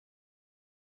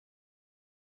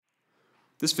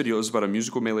This video is about a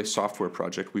Musical Melee software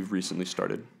project we've recently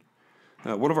started.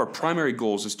 One of our primary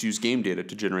goals is to use game data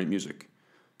to generate music.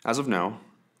 As of now,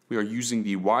 we are using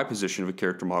the Y position of a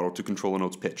character model to control a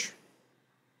note's pitch.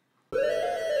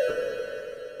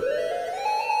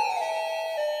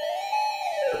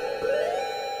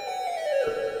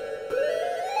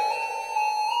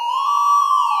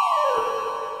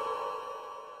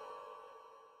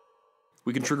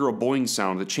 We can trigger a boing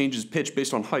sound that changes pitch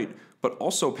based on height, but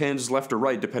also pans left or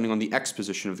right depending on the X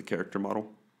position of the character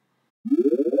model.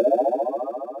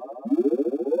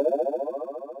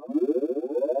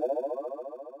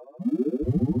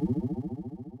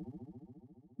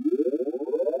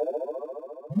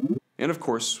 And of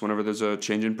course, whenever there's a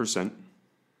change in percent.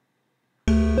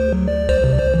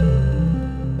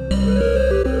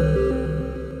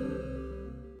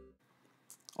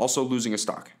 Also losing a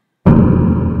stock.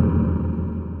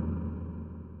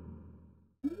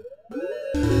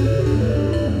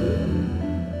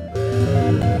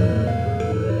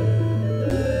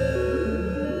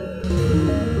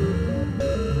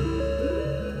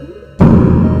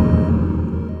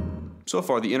 So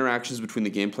far, the interactions between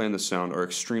the gameplay and the sound are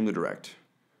extremely direct.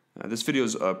 This video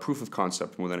is a proof of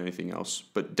concept more than anything else,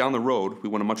 but down the road, we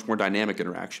want a much more dynamic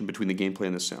interaction between the gameplay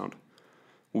and the sound.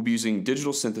 We'll be using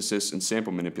digital synthesis and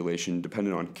sample manipulation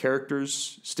dependent on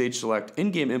characters, stage select,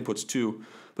 in-game inputs too,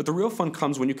 but the real fun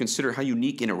comes when you consider how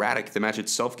unique and erratic the match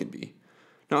itself can be.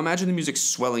 Now imagine the music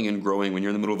swelling and growing when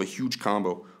you're in the middle of a huge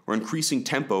combo, or increasing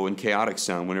tempo and chaotic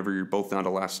sound whenever you're both down to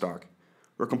last stock,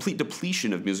 or a complete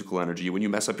depletion of musical energy when you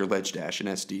mess up your ledge dash in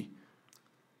SD.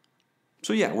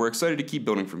 So yeah, we're excited to keep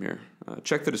building from here.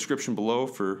 Check the description below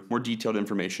for more detailed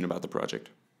information about the project.